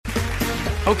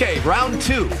Okay, round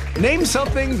two. Name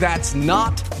something that's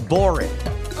not boring.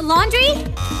 A laundry?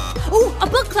 Ooh, a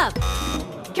book club.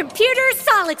 Computer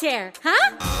solitaire,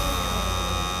 huh?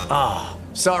 Ah,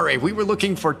 oh, sorry, we were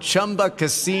looking for Chumba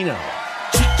Casino.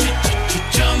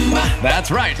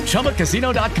 That's right,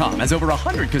 ChumbaCasino.com has over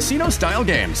 100 casino-style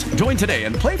games. Join today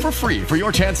and play for free for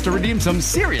your chance to redeem some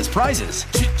serious prizes.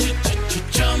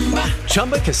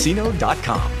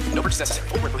 ChumbaCasino.com. No purchase necessary.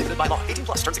 Void where prohibited by law. 18+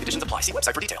 terms and conditions apply. See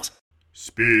website for details.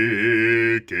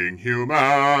 Speaking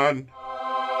Human.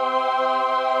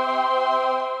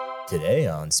 Today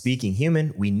on Speaking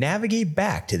Human, we navigate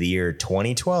back to the year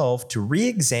 2012 to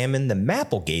re-examine the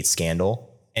Mapplegate scandal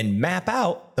and map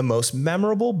out the most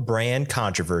memorable brand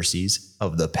controversies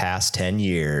of the past 10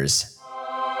 years.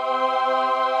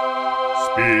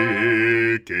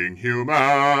 Speaking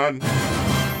Human.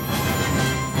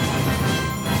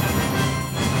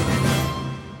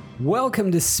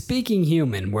 Welcome to Speaking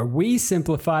Human, where we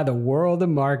simplify the world of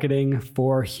marketing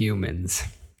for humans.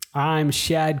 I'm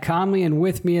Shad Conley, and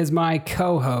with me is my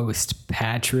co-host,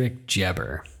 Patrick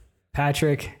Jebber.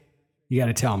 Patrick, you got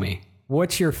to tell me,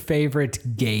 what's your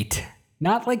favorite gate?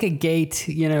 Not like a gate,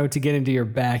 to get into your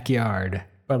backyard,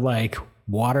 but like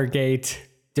Watergate,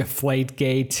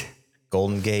 Deflategate,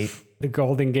 Golden Gate, the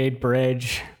Golden Gate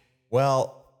Bridge.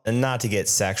 Well, and not to get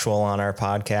sexual on our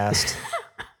podcast,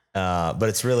 but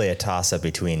it's really a toss-up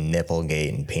between Nipplegate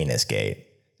and Penisgate.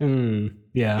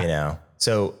 Yeah.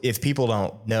 So if people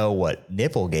don't know what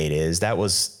Nipplegate is, that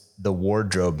was the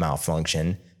wardrobe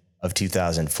malfunction of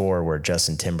 2004 where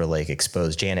Justin Timberlake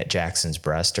exposed Janet Jackson's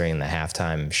breast during the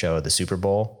halftime show of the Super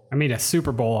Bowl. I mean, a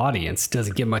Super Bowl audience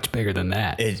doesn't get much bigger than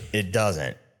that. It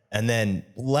doesn't. And then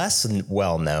less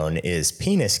well known is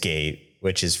Penisgate,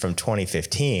 which is from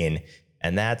 2015.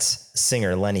 And that's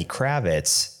singer Lenny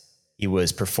Kravitz. He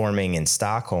was performing in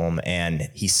Stockholm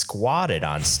and he squatted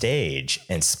on stage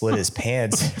and split his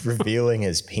pants, revealing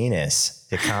his penis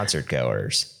to concert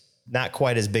goers. Not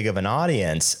quite as big of an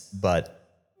audience, but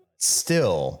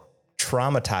still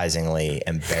traumatizingly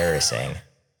embarrassing.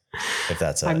 If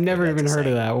that's I've never even heard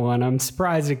of that one. I'm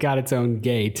surprised it got its own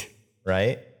gate.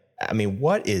 Right? I mean,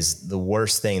 what is the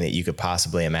worst thing that you could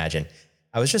possibly imagine?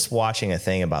 I was just watching a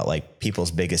thing about like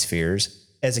people's biggest fears.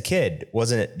 As a kid,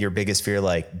 wasn't it your biggest fear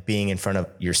like being in front of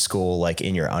your school, like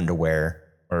in your underwear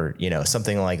or,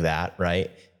 something like that, right?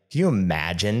 Can you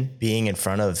imagine being in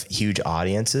front of huge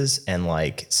audiences and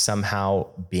like somehow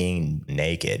being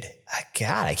naked?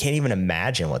 God, I can't even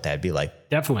imagine what that'd be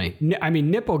like. Definitely. I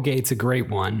mean, Nipplegate's a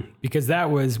great one because that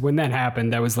was when that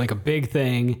happened. That was like a big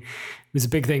thing. It was a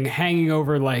big thing hanging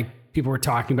over, like people were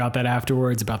talking about that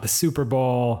afterwards, about the Super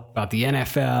Bowl, about the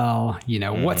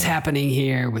NFL, what's happening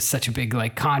here was such a big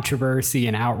like controversy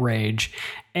and outrage.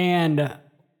 And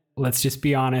let's just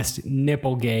be honest,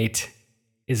 Nipplegate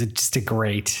is just a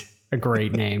great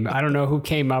name. I don't know who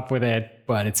came up with it,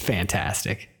 but it's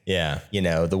fantastic. Yeah.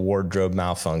 The wardrobe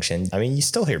malfunction. I mean, you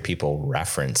still hear people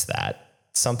reference that.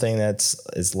 Something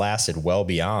has lasted well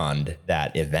beyond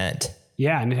that event.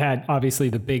 Yeah, and it had, obviously,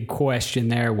 the big question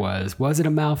there was it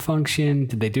a malfunction?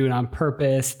 Did they do it on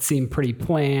purpose? It seemed pretty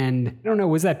planned. I don't know,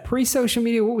 was that pre-social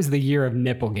media? What was the year of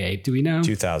Nipplegate? Do we know?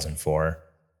 2004.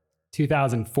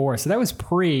 2004. So that was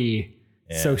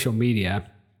pre-social media,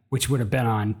 which would have been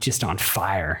on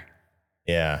fire.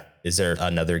 Yeah. Is there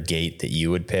another gate that you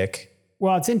would pick?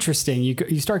 Well, it's interesting.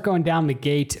 You start going down the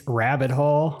gate rabbit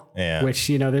hole, which,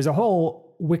 there's a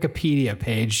whole Wikipedia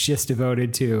page just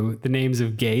devoted to the names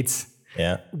of gates.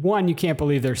 Yeah. One, you can't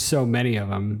believe there's so many of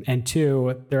them. And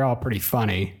two, they're all pretty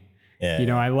funny.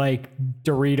 Yeah. I like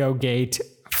Dorito Gate,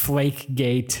 Flake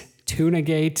Gate, Tuna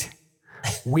Gate,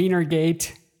 Wiener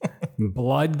Gate,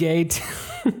 Blood Gate,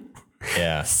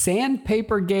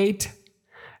 Sandpaper Gate,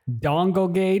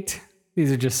 Dongle Gate.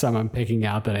 These are just some I'm picking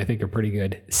out that I think are pretty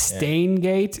good. Stain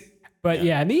Gate. But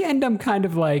in the end, I'm kind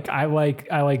of like, I like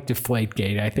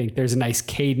Deflategate. I think there's a nice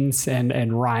cadence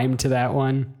and rhyme to that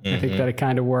one. I think that it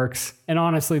kind of works. And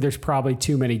honestly, there's probably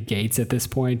too many gates at this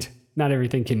point. Not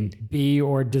everything can be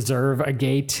or deserve a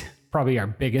gate. Probably our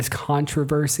biggest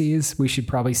controversies we should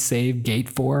probably save gate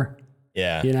for.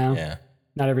 Yeah. Yeah.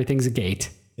 Not everything's a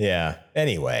gate. Yeah.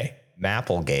 Anyway,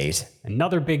 Mapplegate.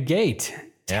 Another big gate.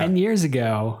 10 years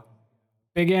ago.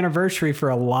 Big anniversary for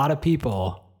a lot of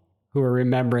people who are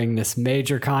remembering this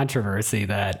major controversy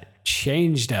that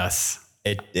changed us.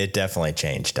 It definitely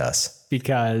changed us.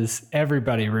 Because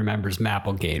everybody remembers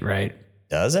Mapplegate, right?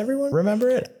 Does everyone remember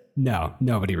it? No,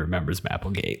 nobody remembers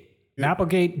Mapplegate.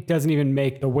 Mapplegate doesn't even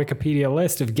make the Wikipedia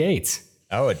list of gates.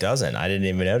 Oh, it doesn't. I didn't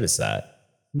even notice that.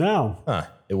 No. Huh.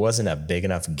 It wasn't a big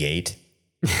enough gate.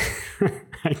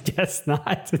 I guess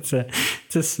not. It's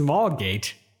a small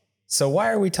gate. So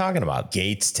why are we talking about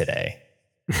Gates today,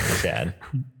 Chad?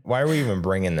 Why are we even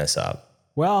bringing this up?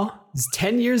 Well, it's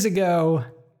 10 years ago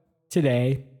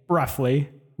today, roughly,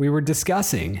 we were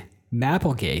discussing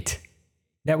Mapplegate.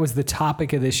 That was the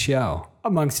topic of this show,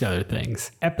 amongst other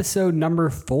things. Episode number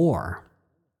 4.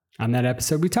 On that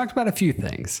episode, we talked about a few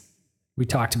things. We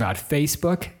talked about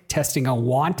Facebook testing a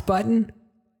want button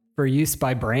for use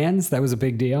by brands. That was a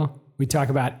big deal. We talk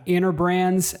about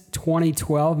Interbrand's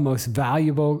 2012 most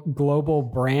valuable global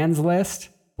brands list.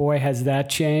 Boy, has that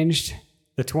changed.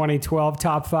 The 2012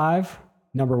 top 5.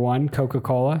 Number 1,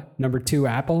 Coca-Cola. Number 2,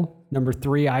 Apple. Number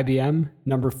 3, IBM.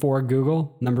 Number 4,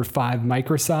 Google. Number 5,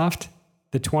 Microsoft.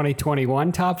 The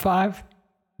 2021 top 5.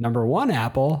 Number 1,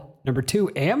 Apple. Number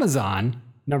 2, Amazon.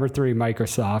 Number 3,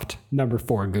 Microsoft. Number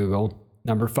 4, Google.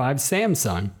 Number 5,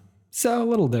 Samsung. So a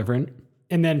little different.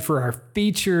 And then for our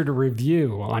featured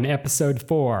review on episode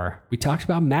 4, we talked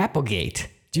about Mapplegate.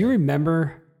 Do you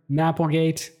remember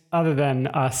Mapplegate? Other than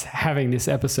us having this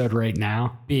episode right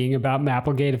now being about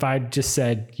Mapplegate, if I just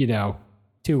said,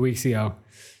 2 weeks ago,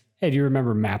 hey, do you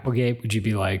remember Mapplegate? Would you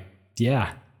be like,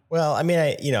 yeah? Well, I mean,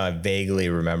 I vaguely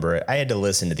remember it. I had to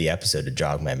listen to the episode to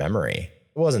jog my memory.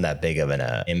 It wasn't that big of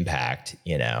an impact,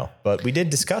 but we did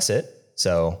discuss it.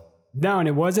 So no, and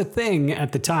it was a thing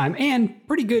at the time, and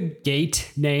pretty good gate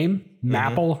name,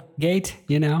 Mapplegate,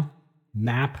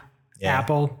 Map, Yeah.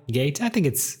 Apple, Gate. I think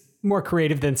it's more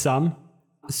creative than some.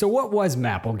 So what was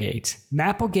Mapplegate?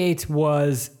 Mapplegate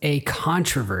was a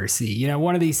controversy,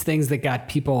 one of these things that got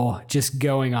people just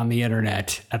going on the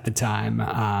internet at the time,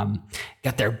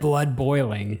 got their blood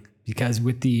boiling, because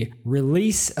with the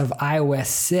release of iOS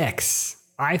 6,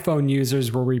 iPhone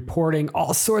users were reporting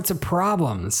all sorts of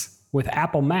problems with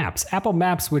Apple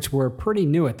Maps, which were pretty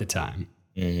new at the time.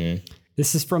 Mm-hmm.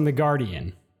 This is from The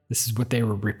Guardian. This is what they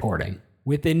were reporting.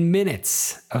 Within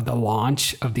minutes of the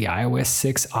launch of the iOS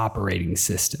 6 operating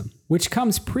system, which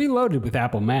comes preloaded with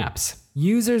Apple Maps,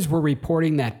 users were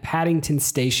reporting that Paddington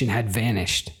Station had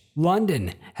vanished.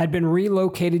 London had been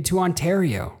relocated to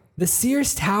Ontario. The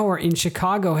Sears Tower in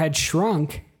Chicago had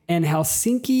shrunk, and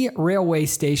Helsinki Railway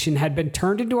Station had been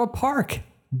turned into a park.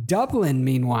 Dublin,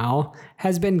 meanwhile,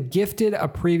 has been gifted a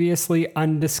previously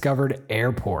undiscovered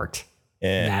airport.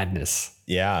 Yeah. Madness.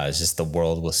 Yeah, it's just the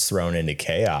world was thrown into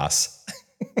chaos.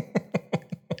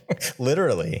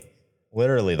 Literally,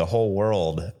 the whole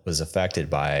world was affected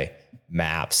by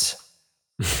maps.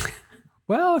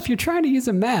 Well, if you're trying to use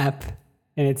a map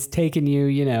and it's taking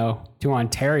you, to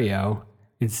Ontario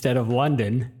instead of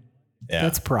London,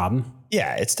 that's a problem.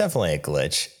 Yeah, it's definitely a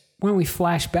glitch. Why don't we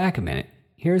flash back a minute?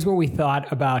 Here's what we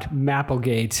thought about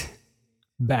Mapplegate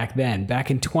back then,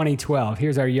 back in 2012.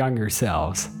 Here's our younger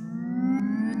selves.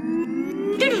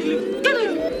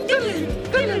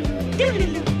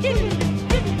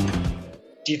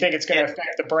 Do you think it's going to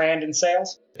affect the brand and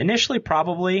sales? Initially,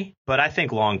 probably, but I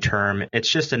think long term, it's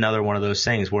just another one of those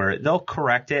things where they'll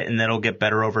correct it and then it'll get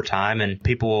better over time. And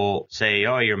people will say,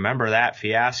 oh, you remember that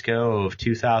fiasco of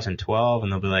 2012?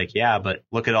 And they'll be like, yeah, but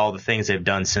look at all the things they've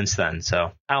done since then.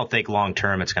 So I don't think long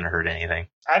term it's going to hurt anything.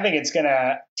 I think it's going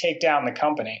to take down the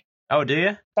company. Oh, do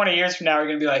you? 20 years from now, we're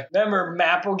going to be like, remember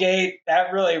Mapplegate?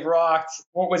 That really rocked.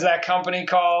 What was that company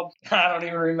called? I don't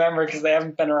even remember because they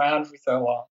haven't been around for so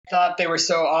long. Thought they were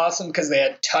so awesome because they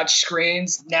had touch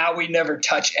screens. Now we never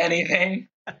touch anything.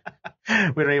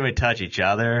 We don't even touch each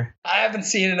other. I haven't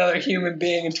seen another human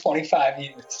being in 25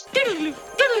 years.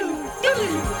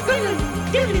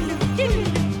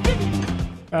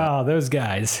 Oh, those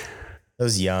guys.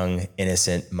 Those young,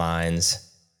 innocent minds.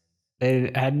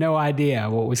 They had no idea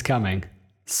what was coming.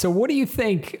 So what do you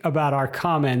think about our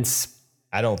comments?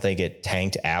 I don't think it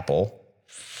tanked Apple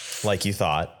like you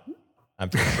thought. I'm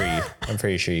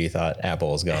pretty sure you thought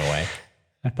Apple was going away.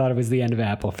 I thought it was the end of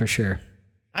Apple for sure.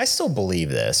 I still believe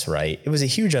this, right? It was a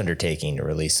huge undertaking to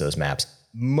release those maps.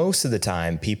 Most of the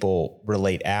time, people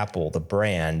relate Apple, the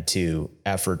brand, to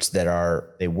efforts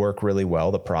that they work really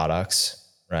well, the products,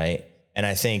 right? And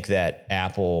I think that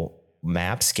Apple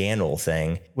map scandal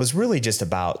thing was really just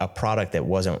about a product that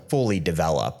wasn't fully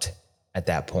developed at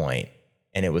that point,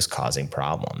 and it was causing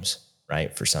problems,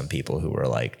 right? For some people who were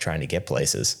like trying to get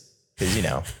places.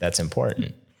 Because, that's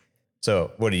important.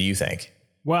 So what do you think?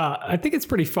 Well, I think it's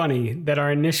pretty funny that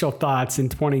our initial thoughts in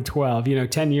 2012,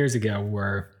 10 years ago,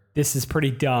 were, this is pretty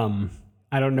dumb.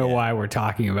 I don't know why we're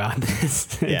talking about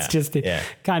this. It's just a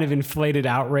kind of inflated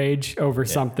outrage over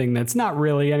something that's not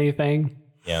really anything.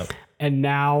 Yeah. And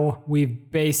now we've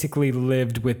basically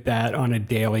lived with that on a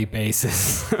daily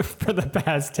basis for the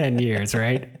past 10 years,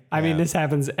 right? I mean, this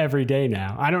happens every day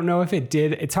now. I don't know if it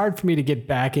did. It's hard for me to get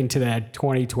back into that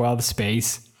 2012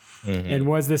 space And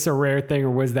was this a rare thing,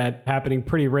 or was that happening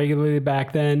pretty regularly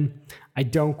back then? I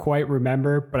don't quite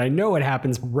remember, but I know it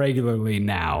happens regularly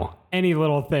now. Any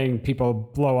little thing, people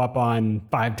blow up on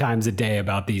 5 times a day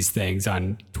about these things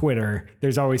on Twitter.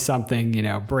 There's always something,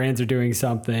 brands are doing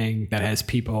something that has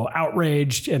people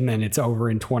outraged, and then it's over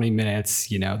in 20 minutes.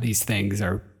 These things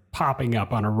are popping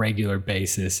up on a regular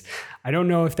basis. I don't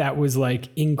know if that was like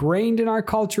ingrained in our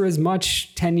culture as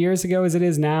much 10 years ago as it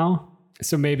is now.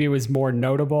 So maybe it was more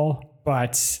notable,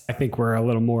 but I think we're a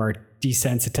little more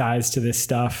desensitized to this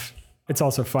stuff. It's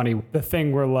also funny, the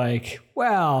thing we're like,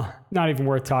 well, not even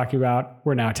worth talking about,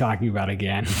 we're now talking about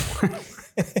again.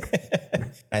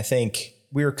 I think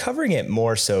we were covering it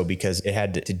more so because it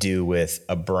had to do with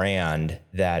a brand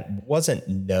that wasn't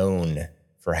known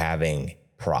for having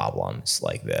problems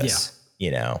like this.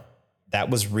 That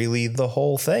was really the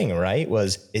whole thing, right?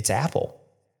 It's Apple,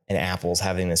 and Apple's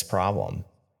having this problem.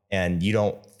 And you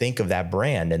don't think of that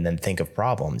brand and then think of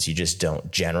problems. You just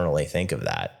don't generally think of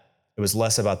that. It was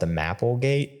less about the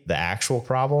Mapplegate, the actual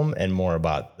problem, and more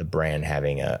about the brand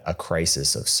having a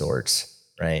crisis of sorts,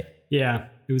 right? Yeah.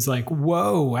 It was like,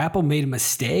 whoa, Apple made a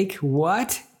mistake?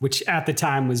 What? Which at the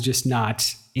time was just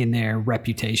not in their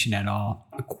reputation at all.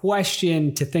 A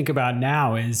question to think about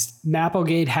now is,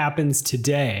 Mapplegate happens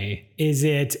today. Is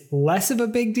it less of a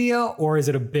big deal, or is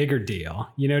it a bigger deal?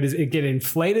 Does it get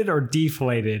inflated or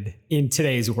deflated in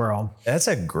today's world? That's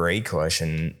a great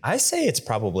question. I say it's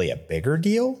probably a bigger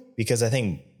deal because I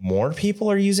think more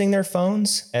people are using their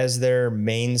phones as their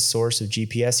main source of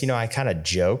GPS. I kind of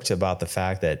joked about the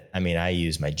fact that, I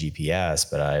use my GPS,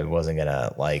 but I wasn't going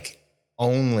to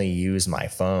only use my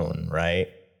phone, right?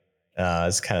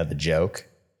 It's kind of the joke.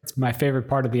 It's my favorite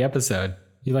part of the episode.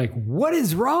 You're like, what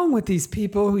is wrong with these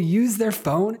people who use their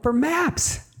phone for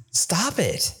maps? Stop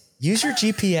it. Use your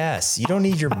GPS. You don't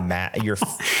need your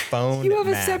phone. You have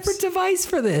maps. a separate device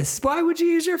for this. Why would you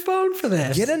use your phone for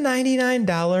this? Get a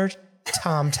 $99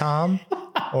 TomTom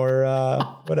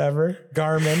or whatever,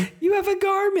 Garmin. You have a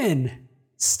Garmin.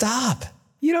 Stop.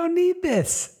 You don't need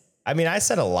this. I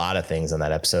said a lot of things on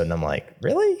that episode, and I'm like,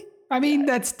 really?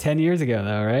 That's 10 years ago,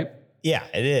 though, right? Yeah,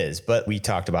 it is. But we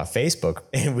talked about Facebook,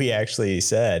 and we actually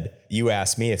said, you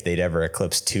asked me if they'd ever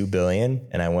eclipse 2 billion,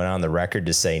 and I went on the record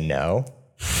to say no.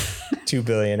 2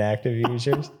 billion active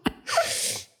users.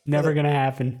 Never going to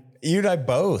happen. You and I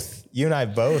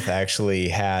both actually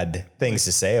had things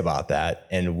to say about that,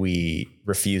 and we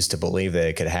refused to believe that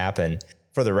it could happen.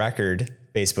 For the record,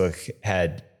 Facebook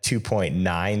had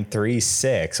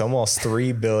 2.936, almost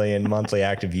 3 billion monthly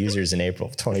active users in April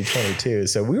of 2022.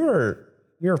 So we were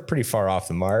pretty far off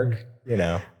the mark,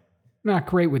 Not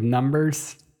great with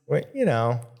numbers.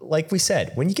 Like we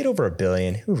said, when you get over 1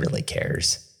 billion, who really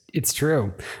cares? It's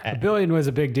true. 1 billion was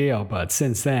a big deal, but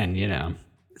since then,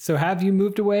 So have you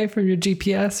moved away from your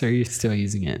GPS, or are you still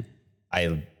using it?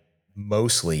 I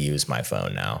mostly use my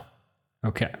phone now.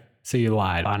 Okay. So you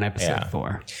lied on episode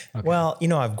 4. Okay. Well,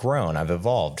 I've grown. I've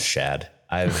evolved, Shad.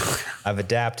 I've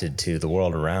adapted to the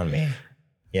world around me.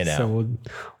 So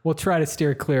we'll try to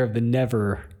steer clear of the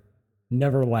never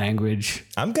language.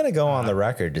 I'm gonna go on the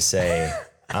record to say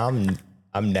I'm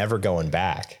never going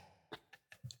back.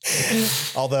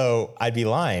 Although I'd be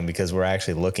lying because we're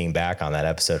actually looking back on that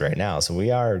episode right now. So we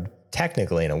are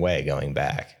technically, in a way, going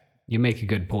back. You make a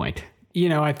good point.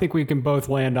 I think we can both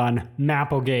land on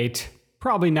Mapplegate.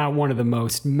 Probably not one of the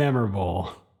most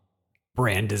memorable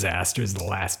brand disasters of the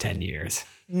last 10 years.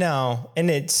 No, and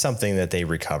it's something that they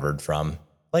recovered from.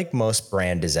 Like most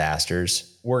brand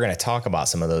disasters, we're going to talk about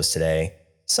some of those today.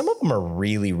 Some of them are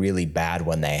really, really bad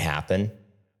when they happen.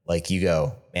 Like you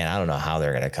go, man, I don't know how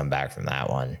they're going to come back from that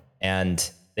one. And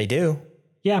they do.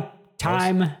 Yeah.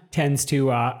 Time tends to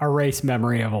erase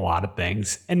memory of a lot of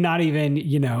things. And not even,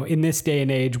 in this day and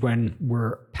age when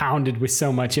we're pounded with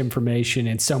so much information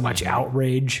and so much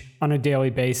outrage on a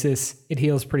daily basis, it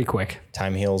heals pretty quick.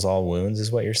 Time heals all wounds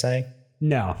is what you're saying?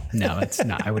 No, it's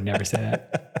not. I would never say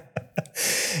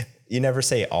that. You never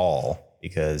say all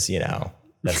because,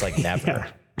 that's like never.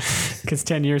 Because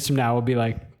 10 years from now, we'll be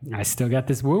like, I still got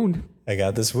this wound. I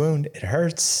got this wound. It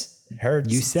hurts. It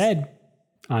hurts. You said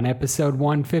on episode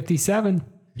 157,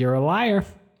 you're a liar,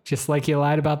 just like you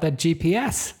lied about that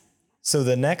GPS. So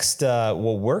the next,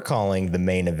 what we're calling the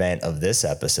main event of this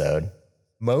episode,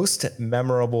 most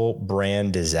memorable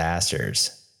brand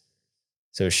disasters.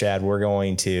 So Shad, we're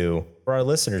going to, for our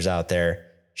listeners out there,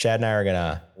 Shad and I are going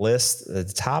to list the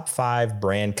top 5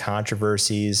 brand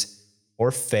controversies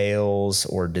or fails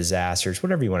or disasters,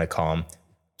 whatever you want to call them.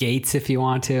 Gates, if you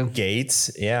want to.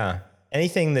 Gates, yeah.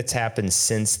 Anything that's happened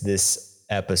since this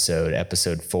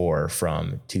episode 4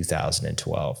 from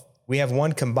 2012. We have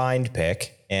one combined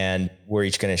pick, And we're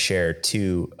each going to share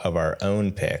 2 of our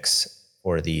own picks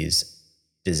for these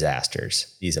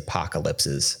disasters, these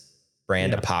apocalypses.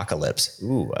 Brand apocalypse.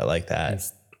 Ooh, I like that.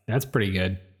 That's pretty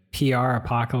good. PR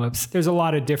apocalypse. There's a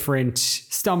lot of different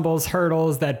stumbles,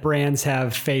 hurdles that brands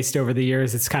have faced over the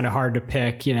years. It's kind of hard to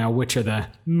pick, which are the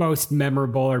most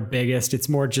memorable or biggest. It's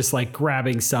more just like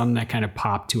grabbing some that kind of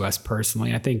pop to us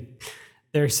personally. I think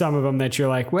there's some of them that you're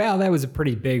like, well, that was a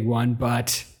pretty big one,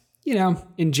 but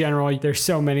in general, there's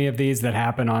so many of these that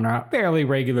happen on a fairly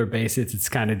regular basis. It's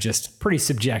kind of just pretty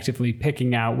subjectively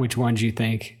picking out which ones you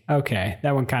think, okay,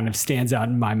 that one kind of stands out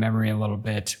in my memory a little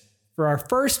bit. For our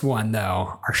first one,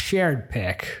 though, our shared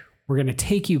pick, we're going to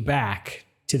take you back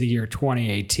to the year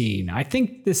 2018. I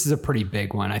think this is a pretty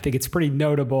big one. I think it's pretty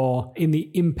notable in the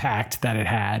impact that it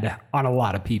had on a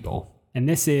lot of people. And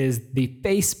this is the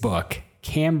Facebook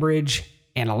Cambridge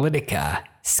Analytica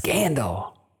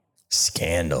scandal.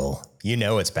 Scandal.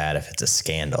 It's bad if it's a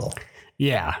scandal.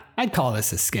 Yeah, I'd call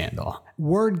this a scandal.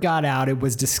 Word got out, it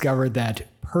was discovered that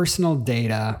personal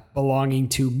data belonging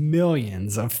to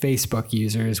millions of Facebook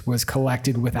users was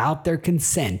collected without their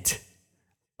consent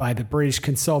by the British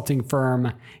consulting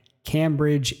firm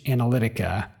Cambridge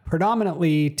Analytica,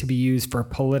 predominantly to be used for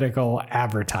political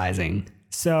advertising.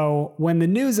 So when the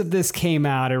news of this came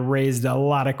out, it raised a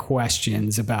lot of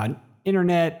questions about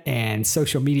internet and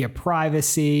social media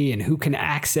privacy and who can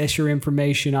access your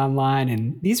information online.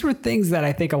 And these were things that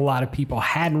I think a lot of people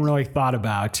hadn't really thought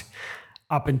about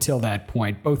up until that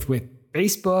point, both with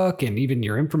Facebook and even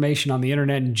your information on the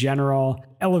internet in general,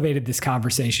 elevated this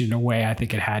conversation in a way I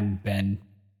think it hadn't been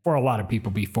for a lot of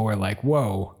people before. Like,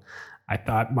 whoa, I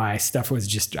thought my stuff was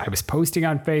just, I was posting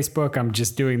on Facebook. I'm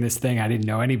just doing this thing. I didn't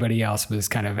know anybody else was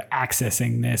kind of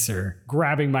accessing this or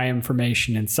grabbing my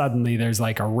information. And suddenly there's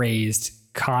like a raised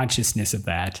consciousness of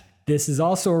that. This is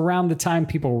also around the time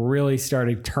people really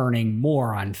started turning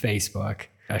more on Facebook.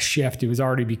 A shift. It was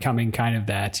already becoming kind of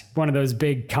that one of those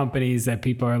big companies that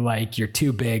people are like, you're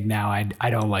too big now. I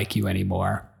don't like you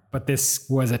anymore. But this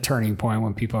was a turning point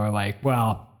when people are like,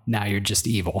 well, now you're just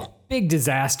evil. Big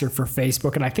disaster for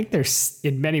Facebook. And I think they're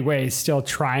in many ways still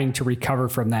trying to recover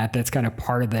from that. That's kind of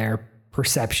part of their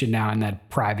perception now. And that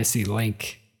privacy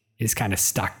link is kind of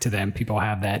stuck to them. People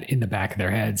have that in the back of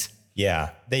their heads.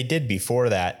 Yeah, they did before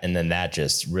that. And then that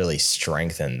just really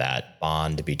strengthened that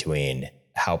bond between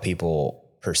how people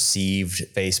perceived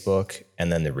Facebook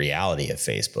and then the reality of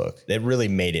Facebook. It really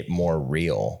made it more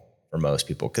real for most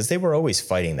people because they were always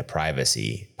fighting the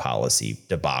privacy policy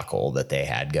debacle that they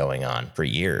had going on for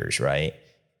years, right?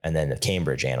 And then the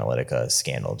Cambridge Analytica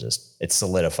scandal it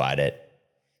solidified it.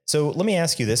 So let me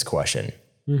ask you this question.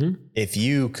 Mm-hmm. If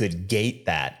you could gate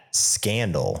that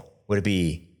scandal, would it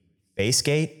be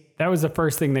FaceGate? That was the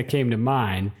first thing that came to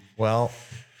mind. Well,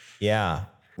 yeah.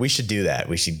 We should do that.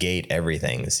 We should gate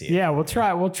everything. Yeah, we'll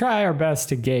try our best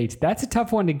to gate. That's a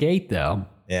tough one to gate, though.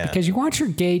 Yeah. Because you want your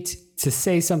gate to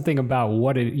say something about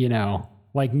what it,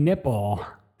 like nipple.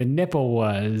 The nipple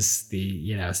was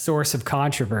the, source of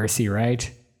controversy,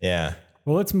 right? Yeah.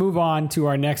 Well, let's move on to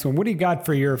our next one. What do you got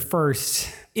for your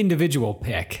first individual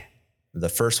pick? The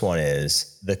first one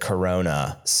is the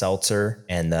Corona seltzer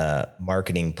and the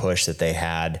marketing push that they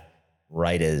had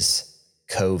right as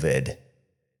COVID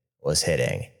was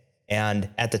hitting. And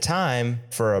at the time,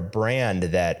 for a brand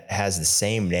that has the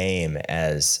same name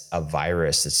as a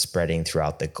virus that's spreading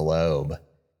throughout the globe,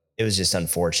 it was just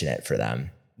unfortunate for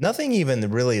them. Nothing even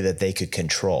really that they could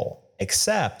control,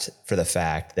 except for the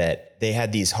fact that they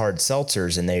had these hard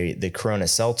seltzers and the Corona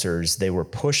seltzers, they were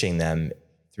pushing them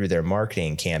through their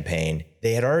marketing campaign.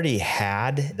 They had already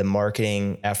had the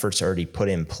marketing efforts already put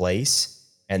in place.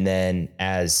 And then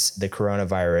as the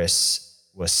coronavirus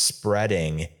was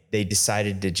spreading, they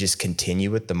decided to just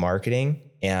continue with the marketing.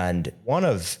 And one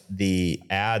of the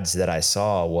ads that I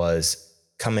saw was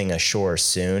coming ashore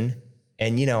soon.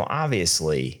 And,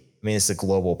 obviously, it's a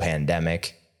global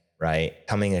pandemic, right?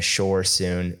 Coming ashore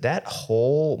soon. That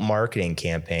whole marketing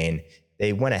campaign,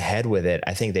 they went ahead with it.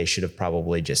 I think they should have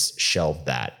probably just shelved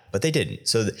that, but they didn't.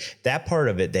 So that part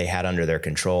of it they had under their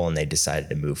control and they decided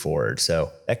to move forward.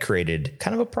 So that created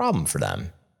kind of a problem for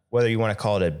them. Whether you want to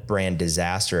call it a brand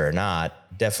disaster or not,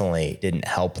 definitely didn't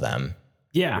help them.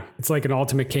 Yeah, it's like an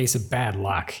ultimate case of bad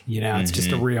luck. It's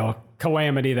just a real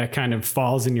calamity that kind of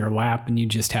falls in your lap and you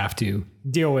just have to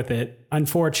deal with it.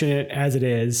 Unfortunate as it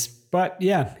is. But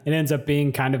yeah, it ends up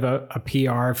being kind of a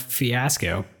PR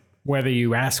fiasco. Whether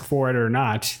you ask for it or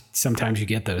not, sometimes you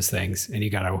get those things and you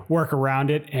got to work around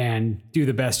it and do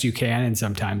the best you can. And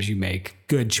sometimes you make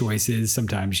good choices.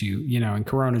 Sometimes in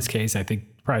Corona's case, I think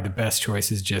probably the best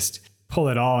choice is just pull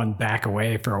it all and back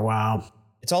away for a while.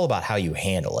 It's all about how you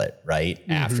handle it, right?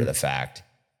 Mm-hmm. After the fact.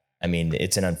 I mean,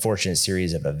 it's an unfortunate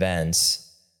series of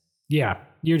events. Yeah,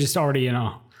 you're just already in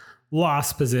a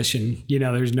lost position. You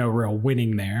know, there's no real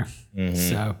winning there.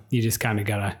 So you just kind of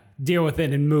got to deal with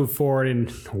it and move forward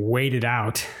and wait it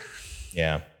out.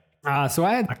 Yeah. So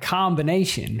I had a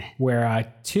combination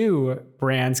where two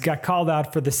brands got called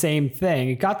out for the same thing.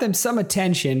 It got them some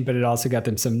attention, but it also got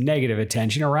them some negative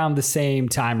attention around the same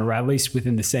time, or at least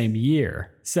within the same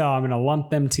year. So I'm going to lump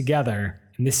them together.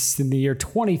 And this is in the year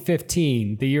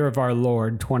 2015, the year of our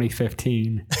Lord,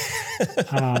 2015.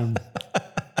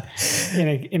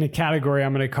 In a category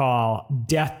I'm going to call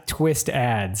death twist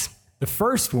ads. The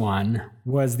first one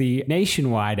was the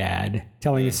Nationwide ad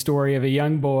telling a story of a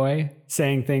young boy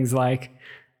saying things like,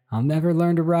 "I'll never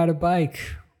learn to ride a bike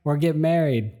or get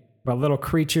married." But little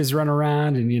creatures run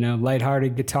around and, you know,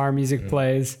 lighthearted guitar music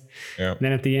plays. Yep. And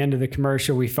then at the end of the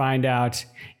commercial, we find out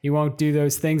he won't do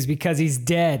those things because he's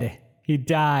dead. He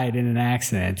died in an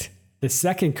accident. The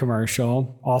second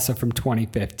commercial, also from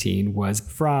 2015, was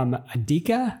from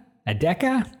Adeka,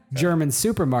 German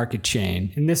supermarket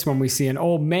chain. In this one, we see an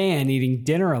old man eating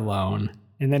dinner alone,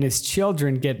 and then his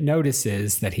children get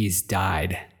notices that he's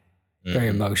died. Very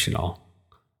emotional.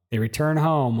 They return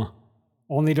home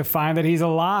only to find that he's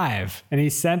alive, and he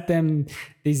sent them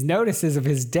these notices of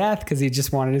his death because he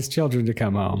just wanted his children to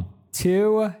come home.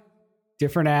 Two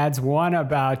different ads. One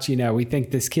about, you know, we think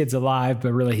this kid's alive,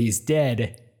 but really he's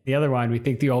dead. The other one, we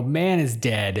think the old man is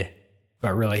dead,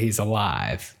 but really he's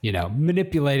alive, you know,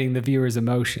 manipulating the viewer's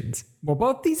emotions. Well,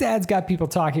 both these ads got people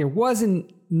talking. It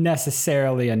wasn't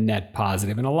necessarily a net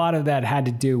positive, and a lot of that had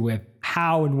to do with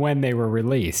how and when they were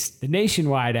released. The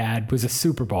Nationwide ad was a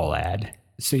Super Bowl ad.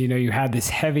 So, you know, you had this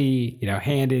heavy, you know,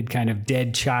 handed kind of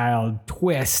dead child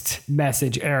twist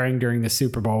message airing during the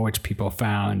Super Bowl, which people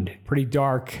found pretty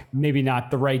dark, maybe not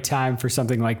the right time for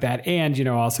something like that. And, you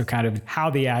know, also kind of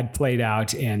how the ad played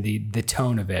out and the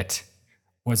tone of it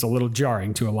was a little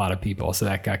jarring to a lot of people. So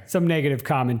that got some negative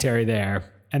commentary there.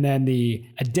 And then the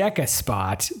Adeka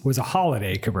spot was a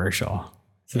holiday commercial.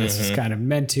 So this was kind of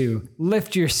meant to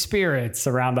lift your spirits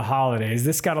around the holidays.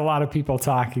 This got a lot of people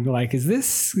talking like, is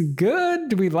this good?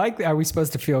 Do we like, are we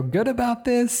supposed to feel good about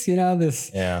this? You know, this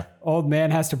old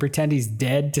man has to pretend he's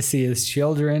dead to see his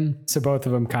children. So both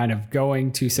of them kind of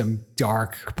going to some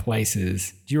dark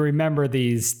places. Do you remember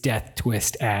these death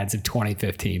twist ads of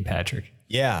 2015, Patrick?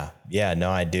 Yeah, no,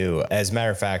 I do. As a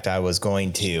matter of fact, I was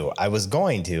going to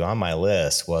on my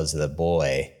list was the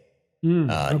boy,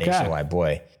 Nationwide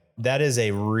boy. That is a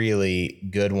really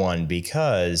good one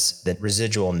because the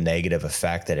residual negative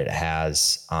effect that it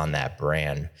has on that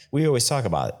brand. We always talk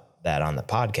about that on the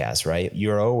podcast, right?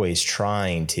 You're always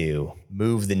trying to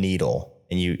move the needle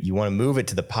and you want to move it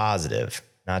to the positive,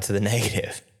 not to the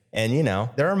negative. And, you know,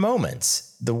 there are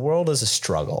moments. The world is a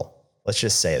struggle. Let's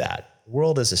just say that. The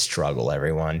world is a struggle,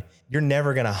 everyone. You're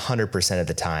never going to 100% of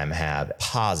the time have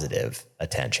positive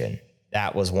attention.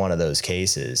 That was one of those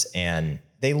cases. And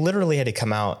they literally had to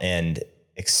come out and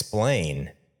explain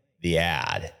the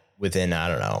ad within, I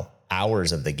don't know,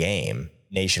 hours of the game.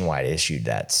 Nationwide issued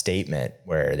that statement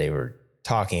where they were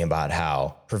talking about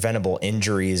how preventable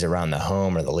injuries around the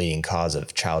home are the leading cause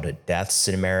of childhood deaths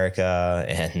in America,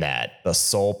 and that the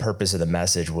sole purpose of the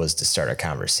message was to start a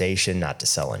conversation, not to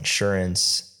sell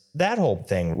insurance. That whole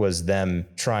thing was them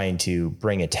trying to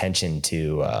bring attention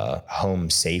to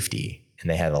home safety, and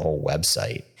they had a whole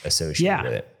website associated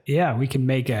with it. Yeah, we can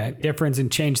make a difference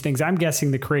and change things. I'm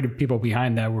guessing the creative people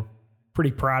behind that were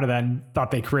pretty proud of that and thought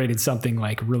they created something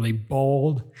like really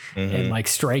bold and like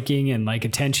striking and like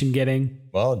attention getting.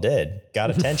 Well, it did. Got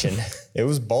attention. It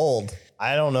was bold.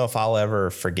 I don't know if I'll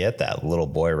ever forget that little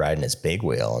boy riding his big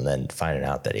wheel and then finding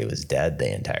out that he was dead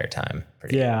the entire time.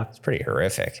 It's pretty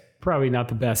horrific. Probably not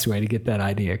the best way to get that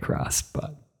idea across,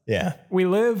 but yeah, we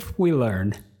live, we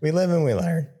learn. We live and we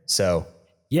learn. So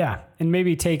yeah. And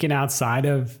maybe taken outside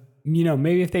of, you know,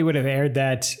 maybe if they would have aired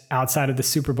that outside of the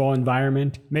Super Bowl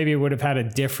environment, maybe it would have had a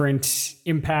different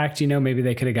impact. You know, maybe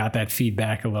they could have got that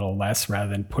feedback a little less rather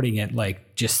than putting it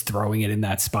like just throwing it in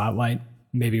that spotlight.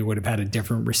 Maybe it would have had a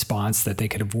different response that they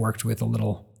could have worked with a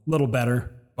little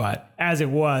better. But as it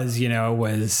was, you know,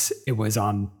 it was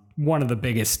on one of the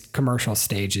biggest commercial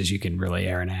stages you can really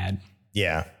air an ad.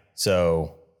 Yeah.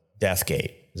 So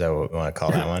Deathgate, is that what we want to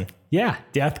call that one? Yeah,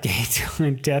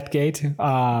 Deathgate. Deathgate.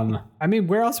 I mean,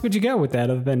 where else would you go with that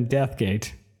other than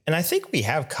Deathgate? And I think we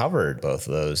have covered both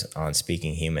of those on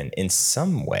Speaking Human in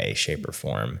some way, shape, or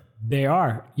form. They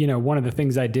are. You know, one of the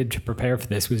things I did to prepare for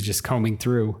this was just combing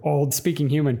through old Speaking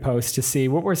Human posts to see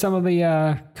what were some of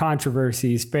the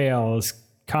controversies, fails,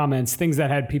 comments, things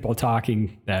that had people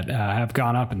talking that have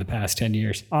gone up in the past 10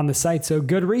 years on the site. So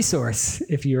good resource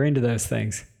if you're into those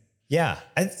things. Yeah.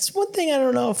 It's one thing I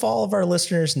don't know if all of our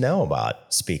listeners know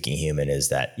about Speaking Human is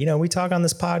that, we talk on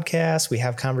this podcast, we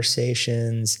have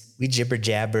conversations, we jibber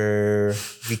jabber,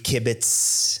 we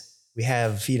kibitz. We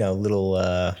have,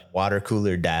 little water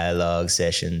cooler dialogue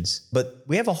sessions, but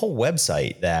we have a whole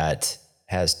website that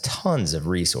has tons of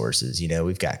resources.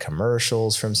 We've got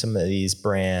commercials from some of these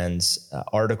brands,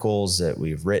 articles that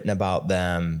we've written about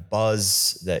them,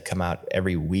 buzz that come out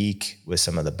every week with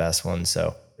some of the best ones.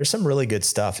 So there's some really good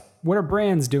stuff. What are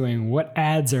brands doing? What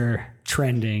ads are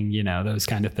trending? Those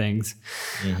kind of things.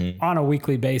 Mm-hmm. On a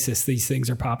weekly basis, these things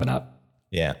are popping up.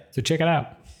 Yeah. So check it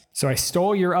out. So I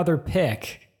stole your other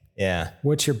pick. Yeah.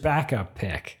 What's your backup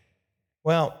pick?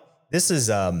 Well, this is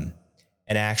an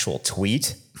actual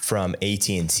tweet from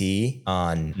AT&T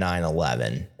on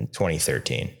 9/11 in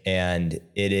 2013. And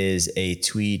it is a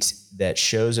tweet that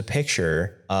shows a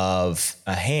picture of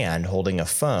a hand holding a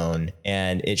phone,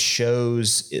 and it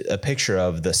shows a picture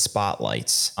of the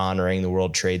spotlights honoring the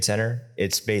World Trade Center.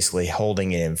 It's basically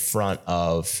holding it in front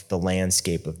of the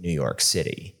landscape of New York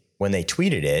City. When they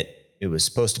tweeted it, it was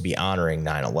supposed to be honoring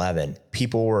 9/11.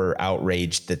 People were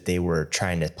outraged that they were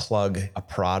trying to plug a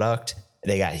product.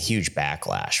 They got a huge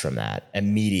backlash from that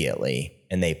immediately,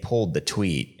 and they pulled the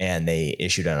tweet and they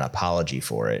issued an apology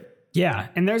for it. Yeah,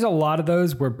 and there's a lot of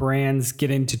those where brands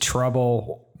get into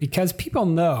trouble because people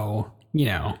know,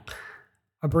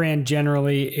 a brand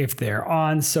generally, if they're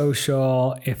on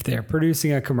social, if they're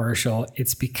producing a commercial,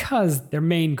 it's because their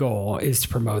main goal is to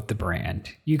promote the brand.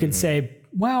 You can say,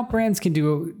 well, brands can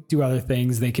do other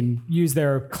things. They can use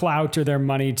their clout or their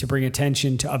money to bring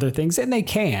attention to other things, and they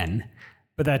can,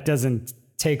 but that doesn't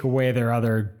take away their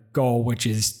other goal, which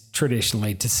is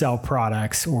traditionally to sell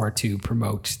products or to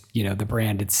promote, the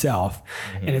brand itself.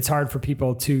 Mm-hmm. And it's hard for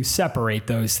people to separate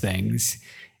those things.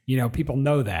 People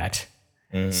know that.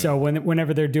 Mm-hmm. So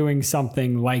whenever they're doing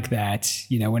something like that,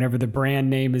 whenever the brand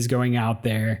name is going out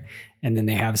there, and then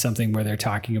they have something where they're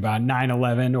talking about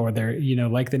 9/11 or they're,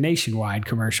 like the Nationwide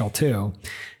commercial too,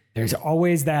 there's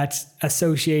always that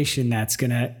association that's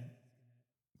going to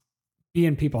be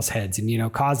in people's heads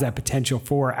and, cause that potential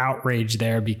for outrage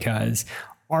there because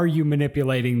are you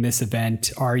manipulating this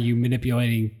event? Are you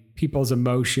manipulating people's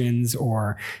emotions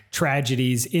or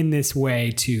tragedies in this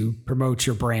way to promote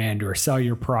your brand or sell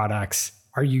your products?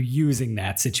 Are you using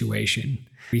that situation?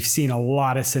 We've seen a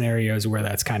lot of scenarios where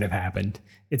that's kind of happened.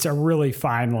 It's a really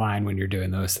fine line when you're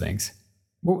doing those things.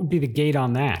 What would be the gate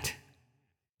on that?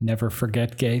 Never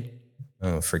forget gate?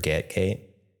 Oh, forget gate?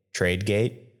 Trade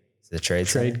gate? Is it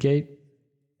trade gate?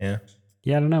 Yeah.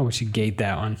 Yeah, I don't know. We should gate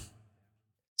that one.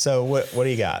 So what do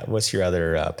you got? What's your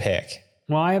other pick?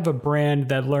 Well, I have a brand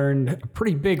that learned a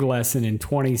pretty big lesson in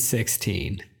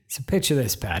 2016. So picture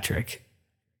this, Patrick.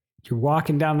 You're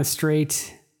walking down the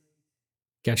street,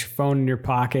 got your phone in your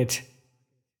pocket,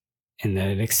 and then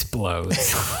it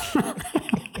explodes.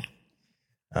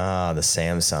 The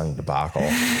Samsung debacle.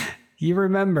 You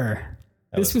remember,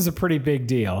 this was a pretty big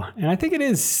deal. And I think it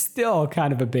is still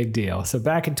kind of a big deal. So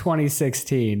back in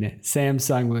 2016,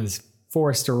 Samsung was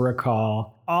forced to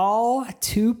recall all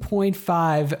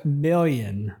 2.5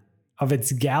 million of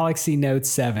its Galaxy Note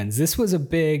 7s. This was a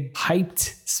big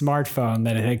hyped smartphone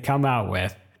that it had come out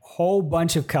with. A whole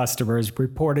bunch of customers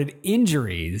reported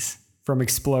injuries from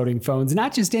exploding phones,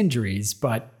 not just injuries,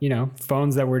 but,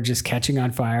 phones that were just catching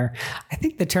on fire. I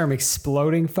think the term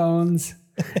exploding phones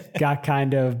got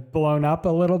kind of blown up a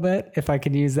little bit, if I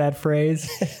can use that phrase.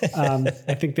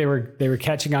 I think they were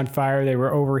catching on fire. They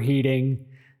were overheating.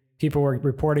 People were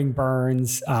reporting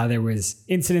burns. There was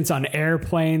incidents on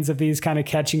airplanes of these kind of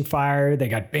catching fire. They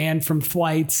got banned from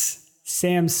flights.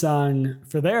 Samsung,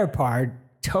 for their part,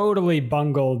 totally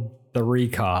bungled the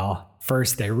recall.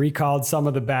 First, they recalled some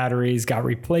of the batteries, got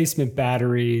replacement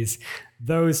batteries.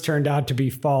 Those turned out to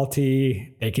be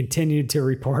faulty. They continued to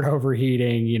report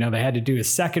overheating. They had to do a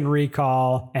second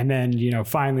recall. And then,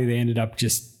 finally, they ended up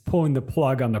just pulling the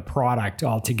plug on the product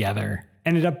altogether.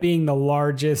 Ended up being the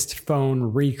largest phone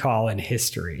recall in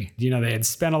history. They had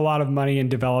spent a lot of money in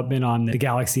development on the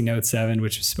Galaxy Note 7,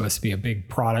 which was supposed to be a big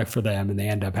product for them. And they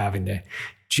end up having to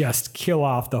just kill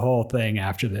off the whole thing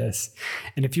after this.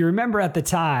 And if you remember at the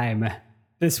time,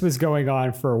 this was going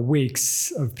on for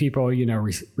weeks of people,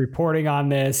 reporting on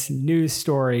this, news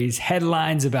stories,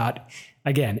 headlines about,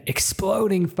 again,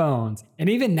 exploding phones. And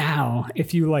even now,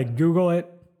 if you Google it,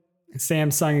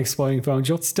 Samsung exploding phones,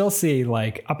 you'll still see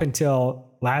up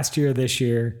until last year, this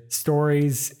year,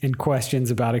 stories and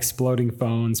questions about exploding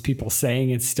phones, people saying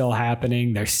it's still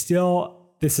happening. There's still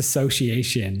this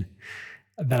association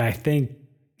that I think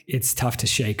it's tough to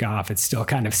shake off. It's still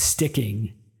kind of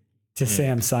sticking to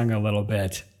Samsung a little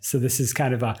bit. So this is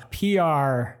kind of a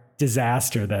PR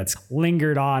disaster that's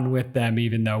lingered on with them,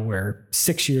 even though we're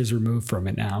 6 years removed from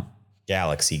it now.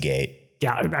 Galaxy Gate.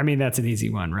 Yeah, I mean, that's an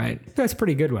easy one, right? That's a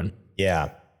pretty good one.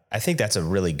 Yeah, I think that's a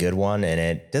really good one.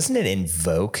 And doesn't it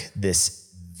invoke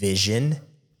this vision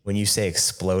when you say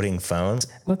exploding phones?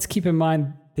 Let's keep in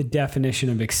mind the definition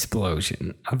of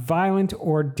explosion: a violent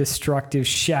or destructive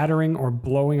shattering or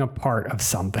blowing apart of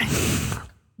something.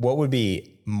 What would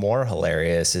be more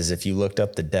hilarious is if you looked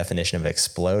up the definition of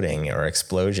exploding or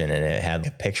explosion and it had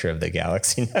a picture of the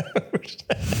Galaxy Note.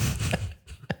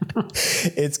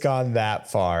 It's gone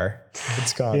that far.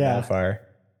 That far.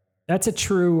 That's a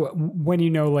true when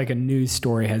you know like a news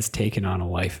story has taken on a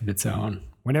life of its own.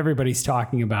 When everybody's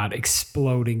talking about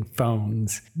exploding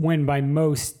phones, when by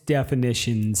most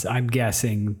definitions, I'm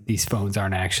guessing these phones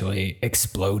aren't actually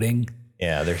exploding.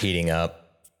 Yeah, they're heating up.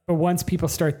 But once people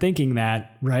start thinking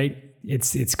that, right,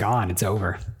 it's gone. It's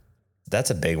over. That's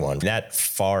a big one. That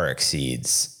far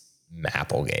exceeds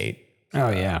Mapplegate. Oh,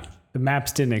 yeah. The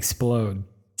maps didn't explode.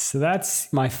 So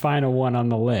that's my final one on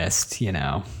the list, you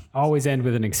know. Always end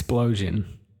with an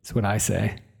explosion. That's what I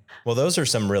say. Well, those are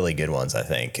some really good ones, I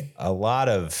think. A lot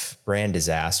of brand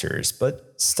disasters,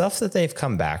 but stuff that they've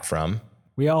come back from.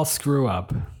 We all screw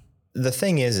up. The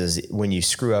thing is when you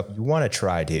screw up, you want to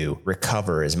try to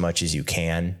recover as much as you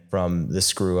can from the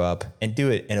screw up and do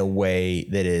it in a way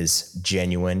that is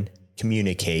genuine.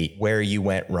 Communicate where you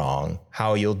went wrong,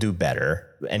 how you'll do better.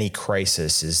 Any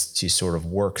crisis is to sort of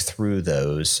work through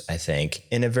those, I think,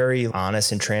 in a very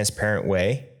honest and transparent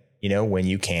way, you know, when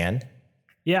you can.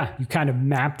 Yeah, you kind of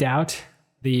mapped out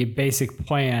the basic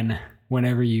plan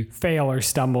whenever you fail or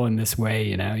stumble in this way.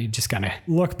 You know, you just kind of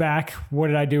look back. What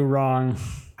did I do wrong?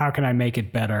 How can I make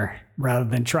it better? Rather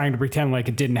than trying to pretend like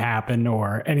it didn't happen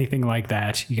or anything like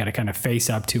that. You got to kind of face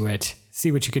up to it,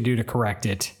 see what you can do to correct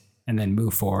it, and then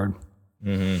move forward.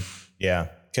 Mm-hmm. Yeah,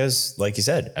 because like you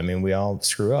said, I mean, we all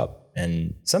screw up.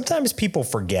 And sometimes people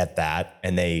forget that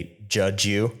and they judge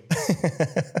you.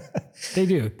 They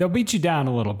do. They'll beat you down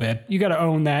a little bit. You got to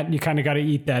own that. And you kind of got to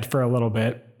eat that for a little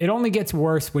bit. It only gets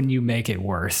worse when you make it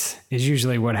worse, is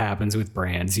usually what happens with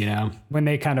brands, you know, when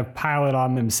they kind of pile it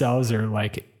on themselves or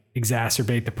like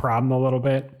exacerbate the problem a little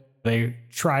bit. They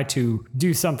try to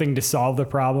do something to solve the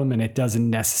problem and it doesn't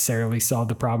necessarily solve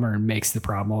the problem or makes the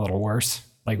problem a little worse,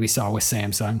 like we saw with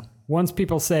Samsung. Once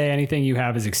people say anything you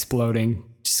have is exploding,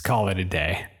 just call it a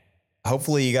day.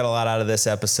 Hopefully you got a lot out of this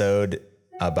episode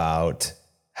about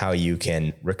how you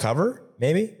can recover,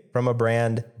 maybe, from a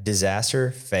brand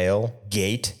disaster, fail,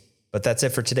 gate. But that's it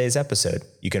for today's episode.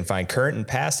 You can find current and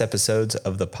past episodes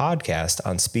of the podcast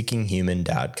on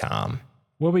speakinghuman.com.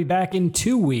 We'll be back in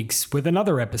 2 weeks with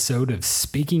another episode of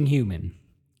Speaking Human.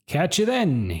 Catch you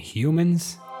then,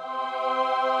 humans.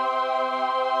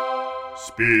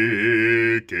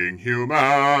 Speaking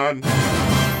Human.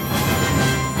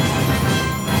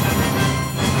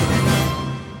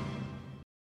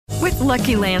 With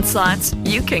Lucky Land Slots,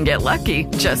 you can get lucky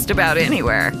just about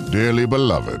anywhere. Dearly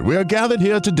beloved, we are gathered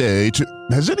here today to...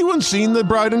 Has anyone seen the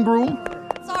bride and groom?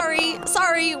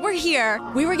 Sorry, we're here.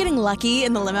 We were getting lucky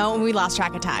in the limo and we lost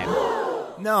track of time.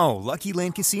 No, Lucky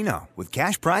Land Casino, with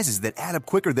cash prizes that add up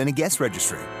quicker than a guest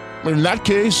registry. In that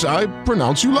case, I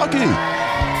pronounce you lucky.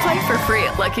 Play for free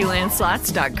at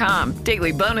LuckyLandSlots.com.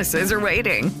 Daily bonuses are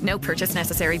waiting. No purchase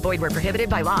necessary. Void where prohibited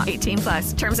by law.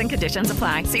 18+. Terms and conditions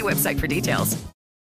apply. See website for details.